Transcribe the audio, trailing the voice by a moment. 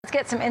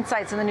let's get some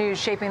insights on the news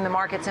shaping the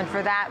markets. And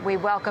for that, we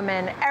welcome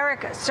in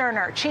Eric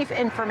Cerner, Chief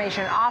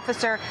Information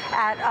Officer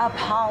at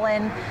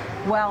Apollon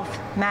Wealth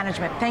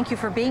Management. Thank you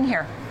for being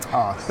here.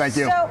 Thank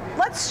you. So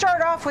let's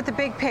start off with the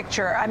big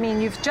picture. I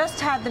mean, you've just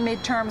had the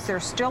midterms.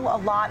 There's still a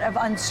lot of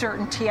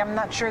uncertainty. I'm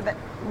not sure that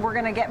we're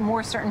going to get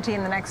more certainty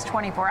in the next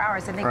 24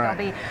 hours. I think there'll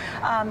be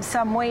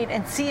some wait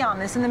and see on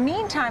this. In the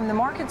meantime, the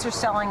markets are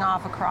selling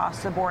off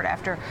across the board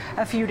after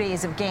a few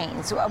days of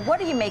gains. What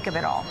do you make of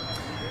it all?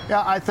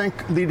 Yeah, I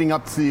think leading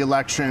up to the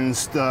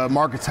elections, the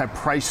markets have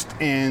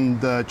priced in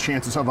the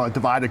chances of a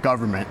divided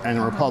government and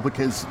the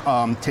Republicans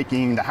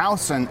taking the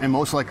House and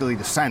most likely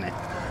the Senate.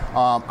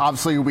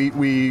 Obviously,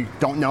 we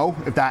don't know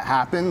if that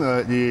happened.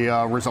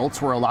 The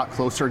results were a lot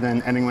closer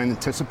than anyone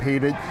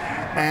anticipated.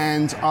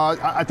 And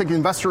I think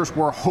investors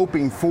were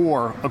hoping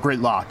for a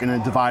gridlock in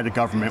a divided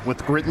government. With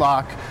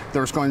gridlock,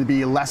 there's going to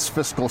be less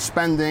fiscal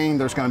spending.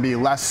 There's going to be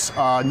less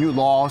new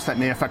laws that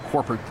may affect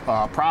corporate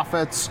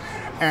profits.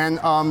 And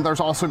there's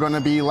also going to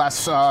be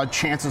less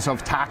chances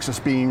of taxes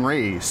being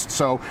raised.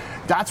 So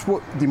that's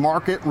what the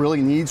market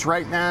really needs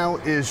right now,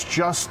 is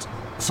just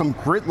some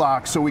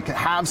gridlock so we can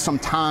have some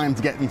time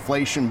to get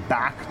inflation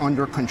back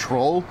under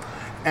control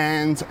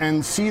and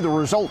see the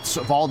results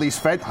of all these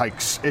Fed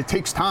hikes. It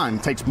takes time.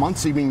 It takes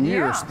months, even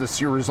years, to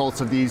see results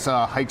of these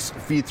hikes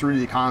feed through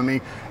the economy.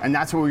 And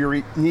that's what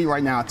we need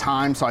right now,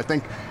 time. So I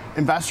think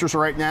investors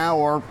right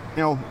now are,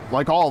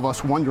 like all of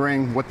us,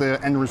 wondering what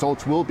the end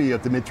results will be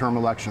of the midterm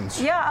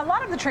elections. Yeah, a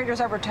lot of the traders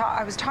I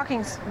was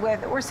talking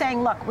with were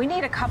saying, look, we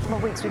need a couple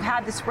of weeks. We've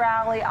had this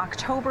rally.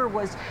 October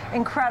was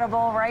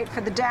incredible, right?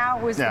 For the Dow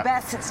was the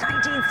best since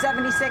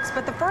 1976.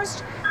 But the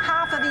first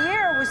half of the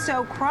year was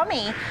so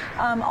crummy.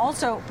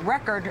 Also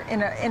record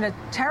in a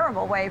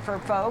terrible way for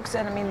folks.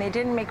 And I mean, they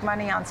didn't make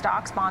money on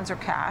stocks, bonds, or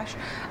cash.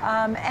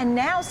 And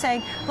now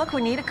saying, look,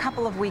 we need a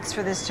couple of weeks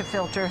for this to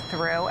filter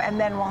through, and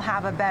then we'll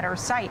have a better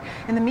sight.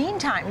 In the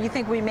meantime, you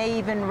think we may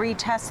even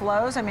retest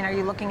lows? I mean, are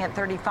you looking at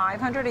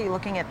 3,500? Are you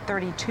looking at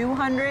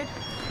 3,200?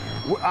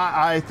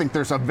 I think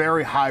there's a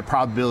very high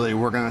probability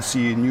we're going to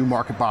see new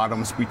market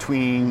bottoms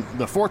between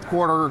the fourth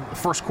quarter,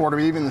 first quarter,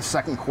 even the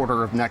second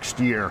quarter of next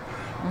year.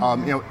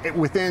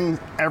 Within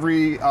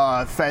every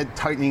Fed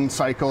tightening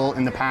cycle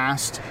in the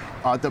past,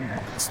 the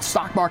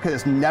stock market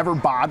has never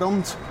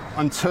bottomed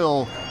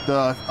until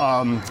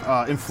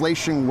the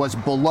inflation was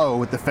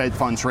below the Fed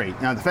funds rate.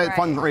 Now, the Fed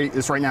funds rate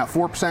is right now at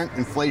 4%.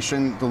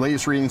 Inflation, the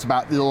latest reading is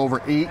about a little over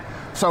 8%.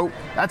 So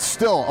that's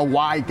still a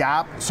wide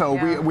gap. So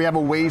we have a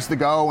ways to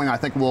go, and I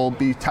think we'll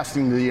be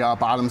testing the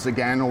bottoms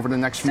again over the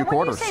next few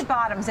quarters. So when you say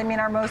bottoms, I mean,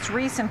 our most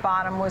recent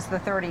bottom was the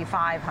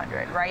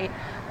 3,500, right?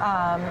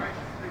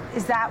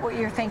 Is that what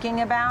you're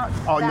thinking about?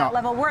 That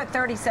level? We're at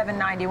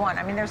 37.91.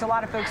 I mean, there's a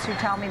lot of folks who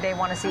tell me they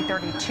want to see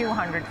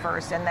 3,200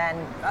 first and then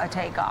a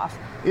takeoff.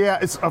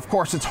 Yeah, of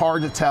course, it's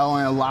hard to tell,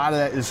 and a lot of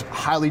that is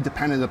highly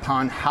dependent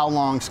upon how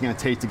long it's going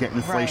to take to get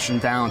inflation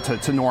down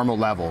to normal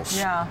levels.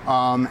 Yeah.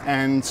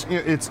 And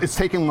it's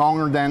taken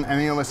longer than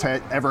any of us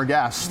had ever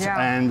guessed. Yeah.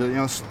 And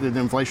the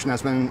inflation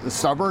has been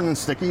stubborn and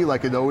sticky,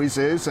 like it always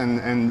is,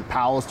 and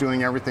Powell's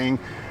doing everything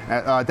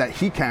that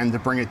he can to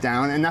bring it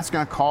down, and that's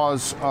going to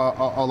cause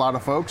a lot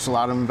of folks, a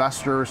lot of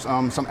investors,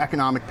 some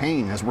economic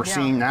pain, as we're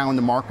seeing now in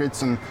the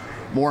markets, and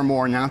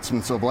more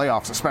announcements of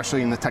layoffs,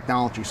 especially in the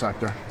technology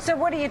sector. So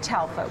what do you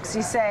tell folks?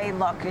 You say,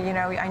 look,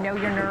 I know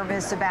you're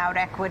nervous about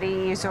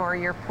equities or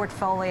your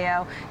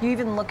portfolio. You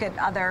even look at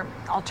other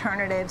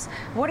alternatives.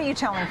 What are you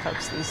telling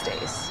folks these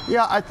days?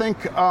 Yeah, I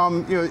think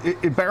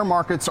bear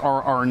markets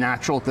are a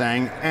natural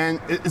thing, and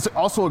it's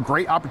also a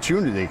great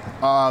opportunity.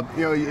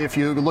 If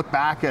you look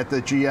back at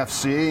the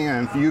GFC,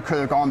 and if you could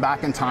have gone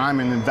back in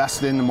time and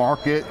invested in the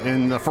market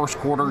in the first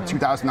quarter of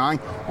 2009,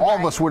 all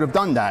of us would have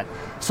done that.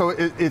 So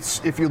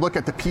it's if you look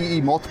at the PE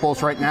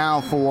multiples right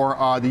now for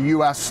the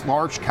U.S.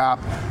 large cap,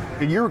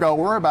 a year ago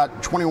we're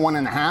about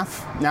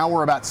 21.5. Now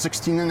we're about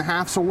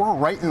 16.5. So we're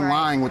right in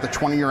line with the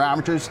 20-year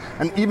averages,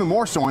 and even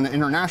more so on the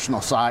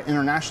international side.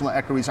 International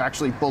equities are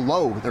actually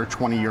below their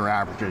 20-year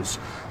averages.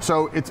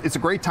 So it's a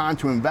great time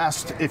to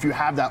invest if you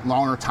have that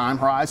longer time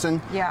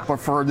horizon. Yeah. But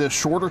for this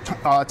shorter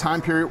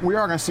time period, we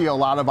are going to see a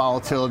lot of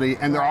volatility,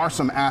 and there are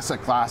some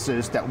asset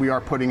classes that we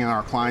are putting in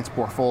our clients'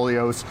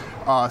 portfolios,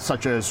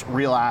 such as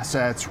real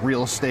assets,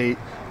 real estate,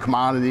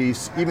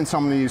 commodities, even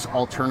some of these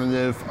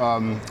alternative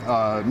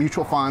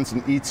mutual funds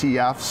and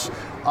ETFs.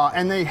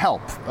 And they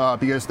help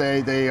because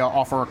they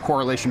offer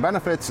correlation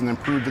benefits and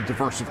improve the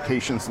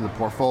diversifications of the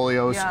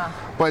portfolios. Yeah.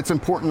 But it's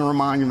important to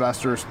remind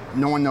investors,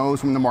 no one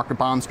knows when the market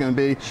bomb's going to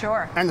be.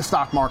 Sure. And the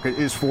stock market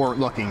is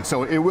forward-looking,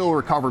 so it will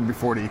recover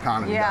before the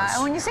economy does. Yeah,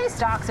 and when you say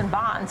stocks and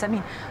bonds, I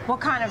mean, what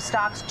kind of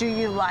stocks do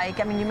you like?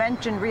 I mean, you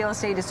mentioned real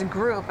estate as a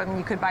group. I mean,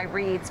 you could buy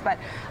REITs, but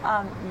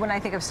when I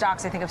think of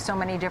stocks, I think of so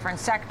many different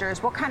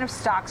sectors. What kind of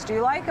stocks do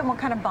you like, and what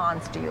kind of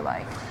bonds do you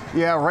like?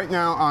 Yeah, right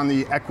now on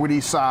the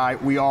equity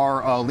side, we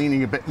are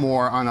leaning a bit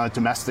more on a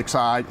domestic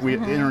side.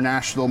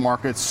 International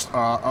markets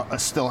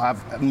still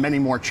have many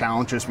more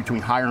challenges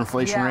between higher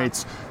inflation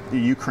rates, the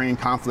Ukraine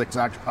conflict is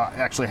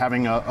actually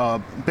having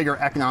a bigger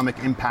economic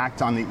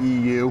impact on the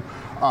EU.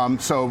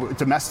 So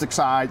domestic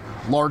side,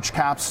 large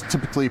caps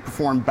typically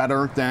perform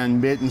better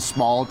than mid and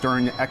small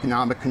during the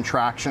economic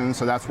contraction.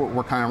 So that's what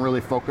we're kind of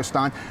really focused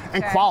on.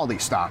 And quality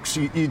stocks.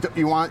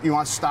 You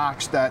want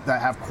stocks that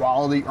have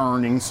quality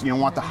earnings. You don't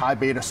want the high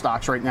beta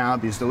stocks right now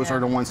because those are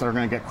the ones that are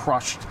going to get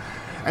crushed.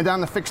 And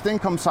on the fixed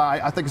income side,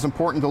 I think it's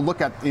important to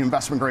look at the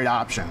investment grade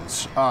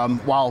options.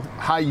 While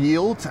high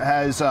yield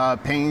is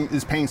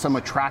paying some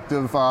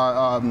attractive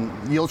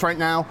yields right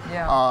now,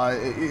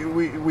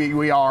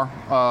 we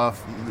are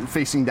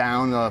facing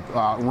down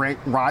a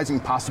rising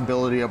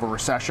possibility of a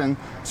recession.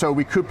 So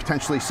we could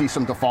potentially see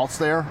some defaults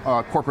there.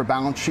 Corporate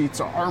balance sheets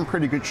are in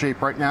pretty good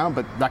shape right now,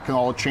 but that can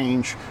all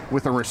change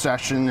with a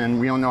recession, and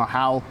we don't know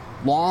how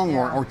long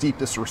or deep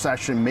this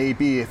recession may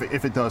be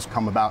if it does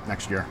come about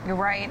next year. You're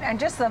right. And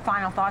just the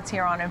final thoughts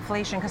here on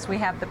inflation, because we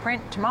have the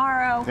print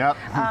tomorrow. Yep.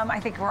 I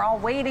think we're all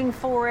waiting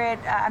for it.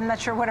 I'm not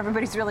sure what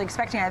everybody's really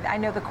expecting. I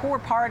know the core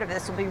part of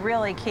this will be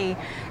really key.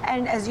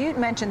 And as you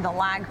mentioned, the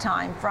lag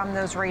time from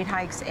those rate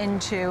hikes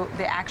into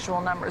the actual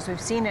numbers. We've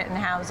seen it in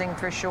housing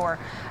for sure.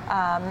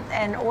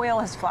 And oil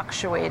has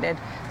fluctuated.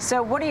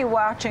 So what are you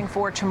watching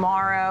for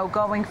tomorrow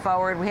going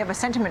forward? We have a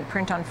sentiment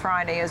print on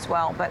Friday as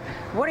well. But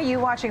what are you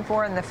watching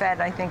for in the Fed,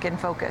 I think, in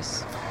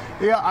focus?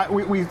 Yeah,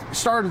 we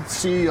started to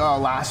see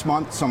last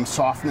month some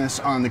softness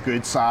on the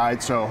good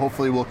side, so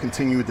hopefully we'll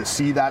continue to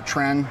see that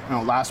trend.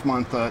 Last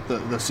month the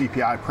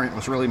CPI print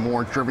was really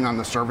more driven on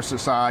the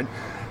services side,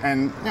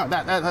 and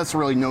that's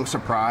really no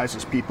surprise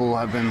as people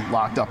have been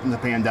locked up in the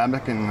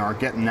pandemic and are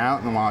getting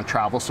out and want to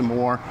travel some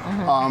more.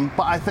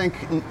 But I think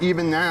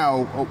even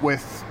now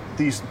with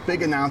these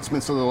big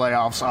announcements of the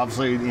layoffs,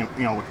 obviously,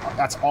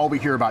 that's all we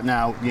hear about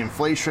now: the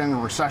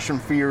inflation, recession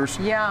fears,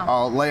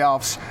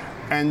 layoffs.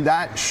 And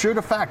that should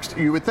affect,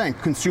 you would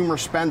think, consumer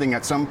spending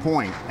at some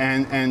point,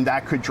 and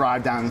that could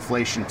drive down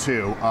inflation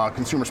too.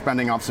 Consumer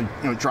spending obviously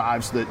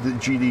drives the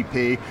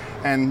GDP,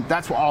 and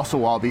that's what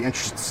also I'll be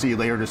interested to see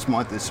later this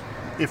month is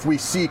if we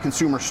see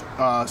consumer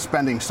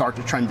spending start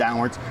to trend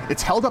downwards.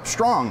 It's held up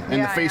strong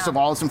in the face of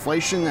all this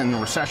inflation and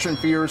recession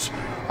fears,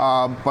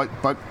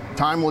 but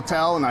time will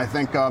tell, and I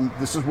think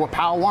this is what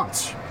Powell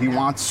wants. He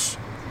wants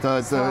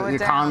the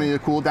economy to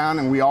cool down,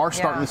 and we are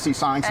starting to see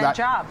signs of that,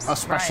 jobs,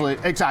 especially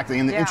exactly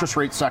in the interest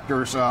rate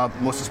sectors,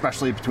 most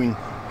especially between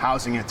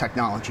housing and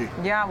technology.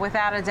 Yeah,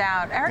 without a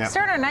doubt. Eric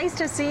Sterner, nice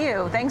to see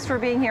you. Thanks for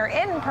being here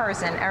in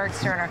person. Eric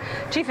Sterner,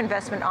 Chief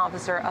Investment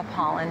Officer of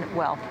Holland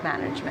Wealth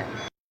Management.